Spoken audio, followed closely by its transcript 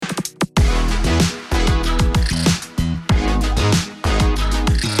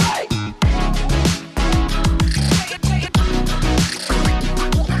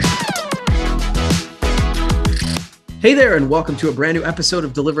Hey there, and welcome to a brand new episode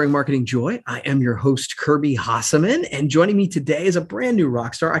of Delivering Marketing Joy. I am your host, Kirby Hasseman, and joining me today is a brand new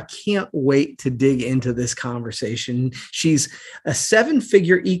rock star. I can't wait to dig into this conversation. She's a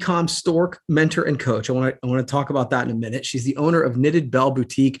seven-figure e-com store mentor and coach. I want to talk about that in a minute. She's the owner of Knitted Belle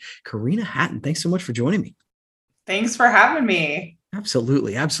Boutique. Karina Hatton, thanks so much for joining me. Thanks for having me.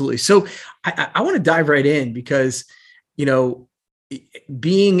 Absolutely. So I want to dive right in because,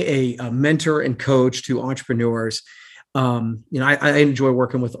 being a mentor and coach to entrepreneurs, I enjoy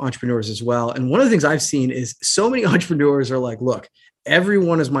working with entrepreneurs as well. And one of the things I've seen is so many entrepreneurs are like, look,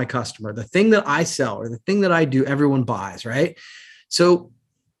 everyone is my customer. The thing that I sell or the thing that I do, everyone buys, right? So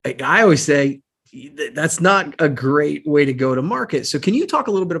I always say that's not a great way to go to market. So can you talk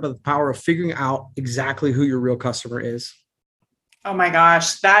a little bit about the power of figuring out exactly who your real customer is? Oh my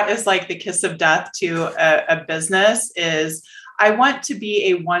gosh, that is like the kiss of death to a business is I want to be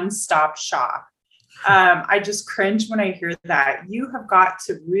a one-stop shop. I just cringe when I hear that. You have got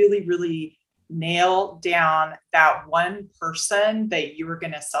to really, really nail down that one person that you are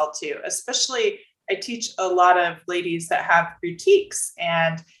going to sell to. Especially, I teach a lot of ladies that have boutiques,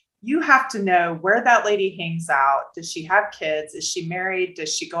 and you have to know where that lady hangs out. Does she have kids? Is she married?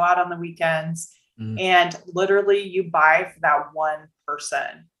 Does she go out on the weekends? And literally you buy for that one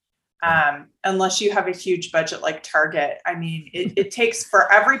person. Unless you have a huge budget like Target. I mean, it takes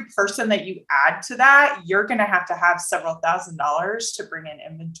for every person that you add to that, you're going to have several $1,000s to bring in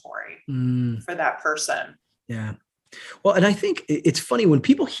inventory for that person. Yeah. Well, and I think it's funny when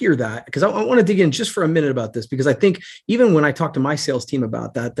people hear that, because I want to dig in just for a minute about this, because I think even when I talk to my sales team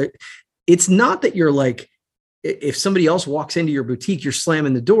about that it's not that you're like, if somebody else walks into your boutique, you're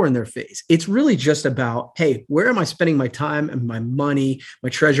slamming the door in their face. It's really just about, hey, where am I spending my time and my money, my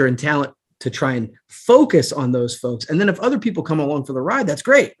treasure and talent to try and focus on those folks? And then if other people come along for the ride, that's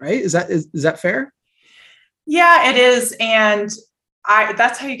great, right? Is that fair? Yeah, it is. And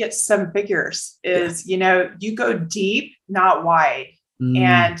that's how you get seven figures is, you go deep, not wide.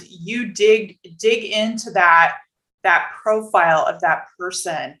 And you dig into that profile of that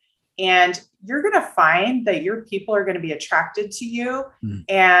person. And you're going to find that your people are going to be attracted to you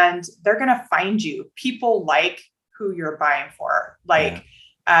and they're going to find you. People like who you're buying for.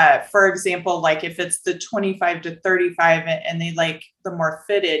 For example, like if it's the 25 to 35 and they like the more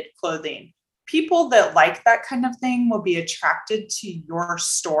fitted clothing, people that like that kind of thing will be attracted to your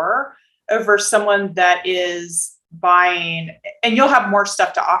store over someone that is buying, and you'll have more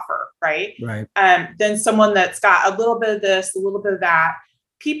stuff to offer, right? Right. Than someone that's got a little bit of this, a little bit of that.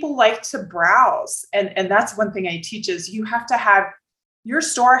 People like to browse. And that's one thing I teach is you have to have, your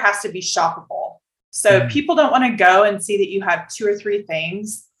store has to be shoppable. So people don't want to go and see that you have two or three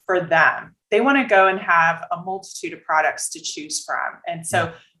things for them. They want to go and have a multitude of products to choose from. And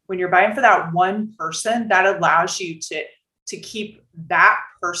so when you're buying for that one person, that allows you to keep that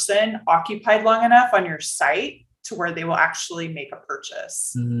person occupied long enough on your site to where they will actually make a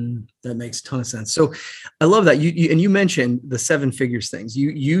purchase. That makes a ton of sense. So I love that. You mentioned the seven figures things.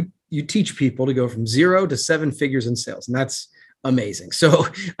 You teach people to go from 0 to 7 figures in sales, and that's amazing. So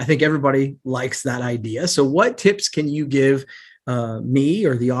I think everybody likes that idea. So what tips can you give me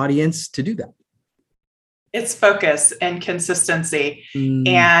or the audience to do that? It's focus and consistency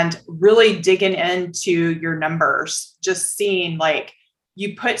and really digging into your numbers, just seeing like,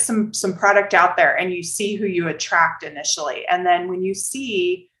 you put some product out there and you see who you attract initially. And then when you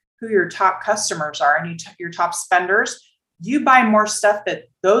see who your top customers are and your top spenders, you buy more stuff that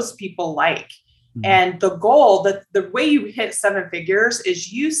those people like. And the goal, the way you hit 7 figures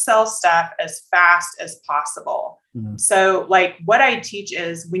is you sell stuff as fast as possible. So like what I teach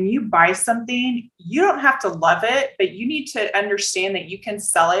is when you buy something, you don't have to love it, but you need to understand that you can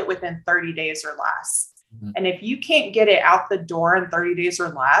sell it within 30 days or less. And if you can't get it out the door in 30 days or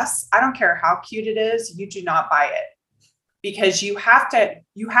less, I don't care how cute it is, you do not buy it because you have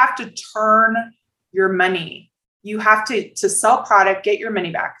to turn your money. You have to sell product, get your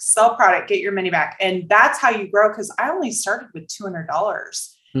money back, sell product, get your money back. And that's how you grow. Cause I only started with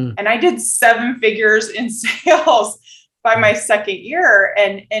 $200 and I did 7 figures in sales by my second year.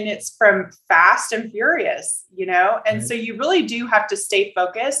 And it's from fast and furious, And so you really do have to stay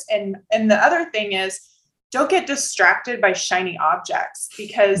focused. And the other thing is, don't get distracted by shiny objects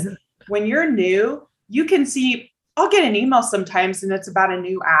because when you're new, you can see, I'll get an email sometimes and it's about a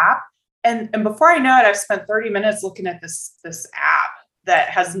new app. And before I know it, I've spent 30 minutes looking at this app that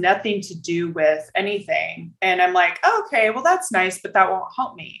has nothing to do with anything. And I'm like, oh, okay, well, that's nice, but that won't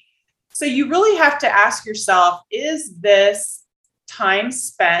help me. So you really have to ask yourself, is this time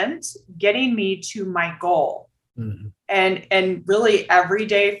spent getting me to my goal? And really every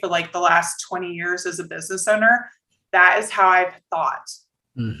day for like the last 20 years as a business owner, that is how I've thought.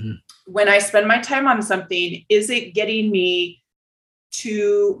 Mm-hmm. When I spend my time on something, is it getting me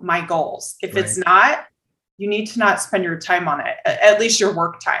to my goals? If it's not, you need to not spend your time on it, at least your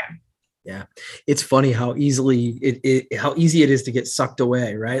work time. Yeah. It's funny how easily how easy it is to get sucked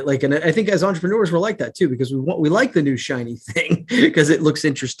away. Right. Like, and I think as entrepreneurs, we're like that too, because we like the new shiny thing because it looks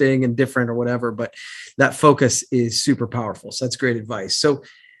interesting and different or whatever, but that focus is super powerful. So that's great advice. So,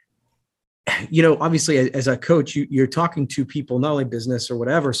 obviously as a coach, you're talking to people, not only business or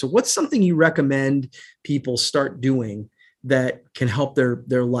whatever. So what's something you recommend people start doing that can help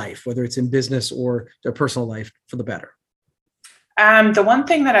their life, whether it's in business or their personal life, for the better? The one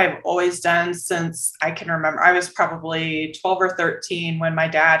thing that I've always done since I can remember, I was probably 12 or 13 when my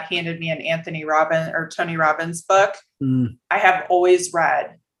dad handed me an Tony Robbins book. I have always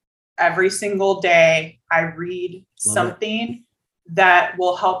read every single day. I read something that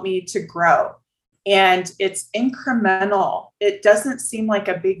will help me to grow. And it's incremental. It doesn't seem like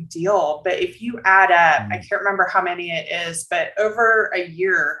a big deal, but if you add up, I can't remember how many it is, but over a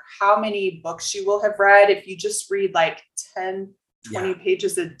year, how many books you will have read if you just read like 10, 20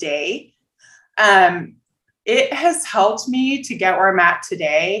 pages a day. It has helped me to get where I'm at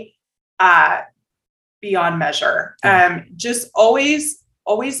today, beyond measure. Just always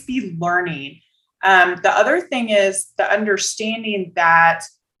be learning. The other thing is the understanding that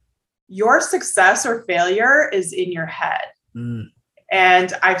your success or failure is in your head.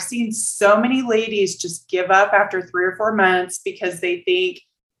 And I've seen so many ladies just give up after 3 or 4 months because they think,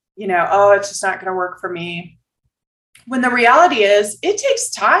 it's just not going to work for me. When the reality is it takes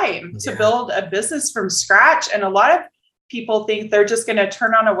time to build a business from scratch. And a lot of people think they're just going to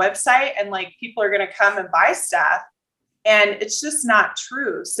turn on a website and like people are going to come and buy stuff. And it's just not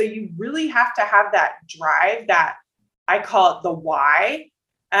true. So you really have to have that drive, that I call it the why.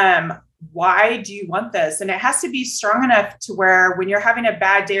 Why do you want this? And it has to be strong enough to where when you're having a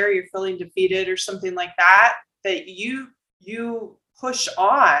bad day or you're feeling defeated or something like that, that you push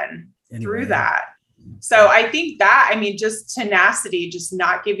on through that. So I think just tenacity, just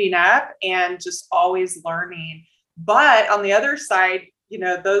not giving up and just always learning. But on the other side,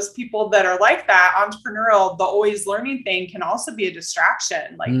 those people that are like that, entrepreneurial, the always learning thing can also be a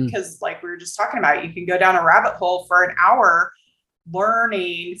distraction. Because like we were just talking about, you can go down a rabbit hole for an hour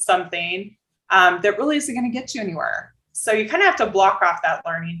learning something that really isn't going to get you anywhere. So you kind of have to block off that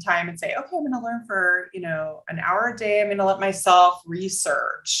learning time and say, okay, I'm going to learn for, an hour a day. I'm going to let myself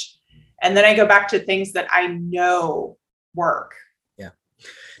research. And then I go back to things that I know work. Yeah.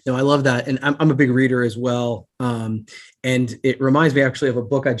 No, I love that. And I'm a big reader as well. And it reminds me actually of a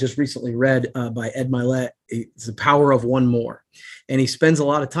book I just recently read by Ed Mylett. It's The Power of One More. And he spends a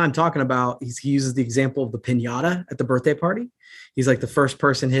lot of time talking about, he uses the example of the piñata at the birthday party. He's like, the first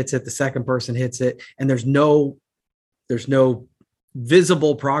person hits it, the second person hits it, and there's no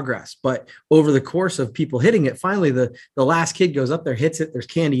visible progress. But over the course of people hitting it, finally the last kid goes up there, hits it, there's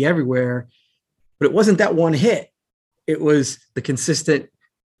candy everywhere. But it wasn't that one hit. It was the consistent,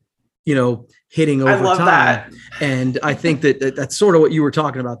 hitting over time. That. And I think that's sort of what you were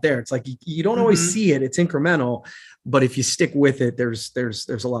talking about there. It's like, you don't always see it. It's incremental, but if you stick with it, there's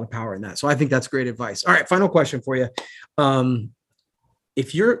a lot of power in that. So I think that's great advice. All right. Final question for you.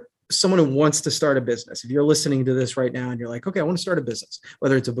 If you're someone who wants to start a business, if you're listening to this right now and you're like, okay, I want to start a business,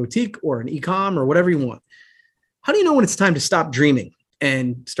 whether it's a boutique or an e-com or whatever you want, how do you know when it's time to stop dreaming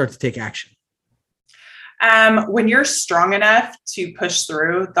and start to take action? When you're strong enough to push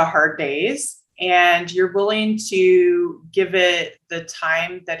through the hard days and you're willing to give it the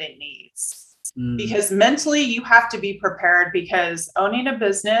time that it needs, because mentally you have to be prepared, because owning a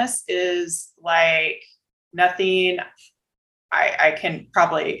business is like nothing I can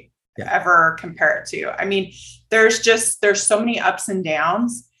probably ever compare it to. I mean, there's so many ups and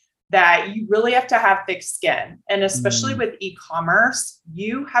downs that you really have to have thick skin. And especially with e-commerce,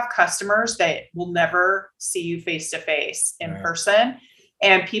 you have customers that will never see you face to face in person.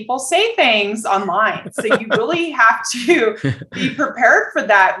 And people say things online. So you really have to be prepared for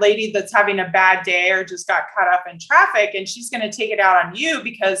that lady that's having a bad day or just got caught up in traffic, and she's going to take it out on you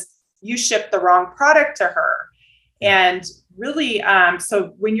because you shipped the wrong product to her. And really,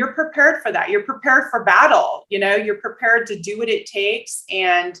 so when you're prepared for that, you're prepared for battle, you're prepared to do what it takes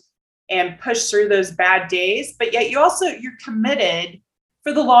and push through those bad days, but yet you're committed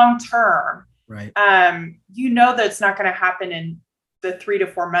for the long term. Right. That it's not going to happen in the 3 to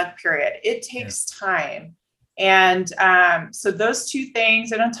 4 month period. It takes time. And so those two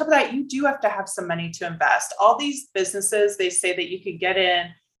things, and on top of that, you do have to have some money to invest. All these businesses, they say that you can get in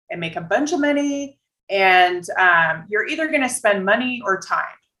and make a bunch of money, and you're either going to spend money or time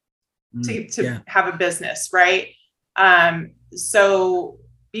to have a business, right? So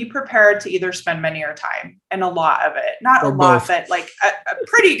be prepared to either spend money or time, and a lot of it, not Or a lot, both. but like a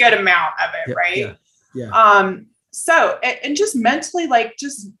pretty good amount of it. Yeah, Right. yeah. So, and just mentally, like,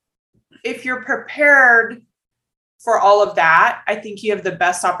 just if you're prepared for all of that, I think you have the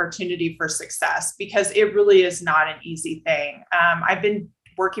best opportunity for success, because it really is not an easy thing. I've been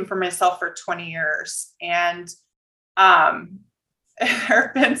working for myself for 20 years, and there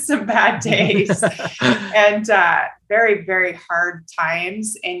have been some bad days and very, very hard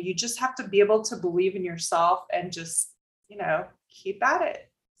times. And you just have to be able to believe in yourself and just, keep at it.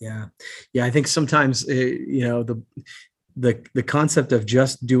 Yeah. Yeah. I think sometimes, the concept of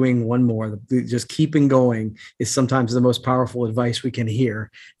just doing one more, just keeping going is sometimes the most powerful advice we can hear.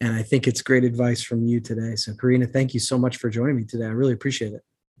 And I think it's great advice from you today. So Karina, thank you so much for joining me today. I really appreciate it.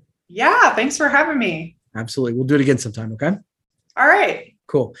 Yeah. Thanks for having me. Absolutely. We'll do it again sometime. Okay. All right.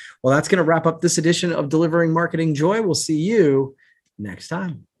 Cool. Well, that's going to wrap up this edition of Delivering Marketing Joy. We'll see you next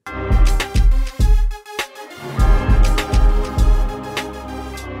time.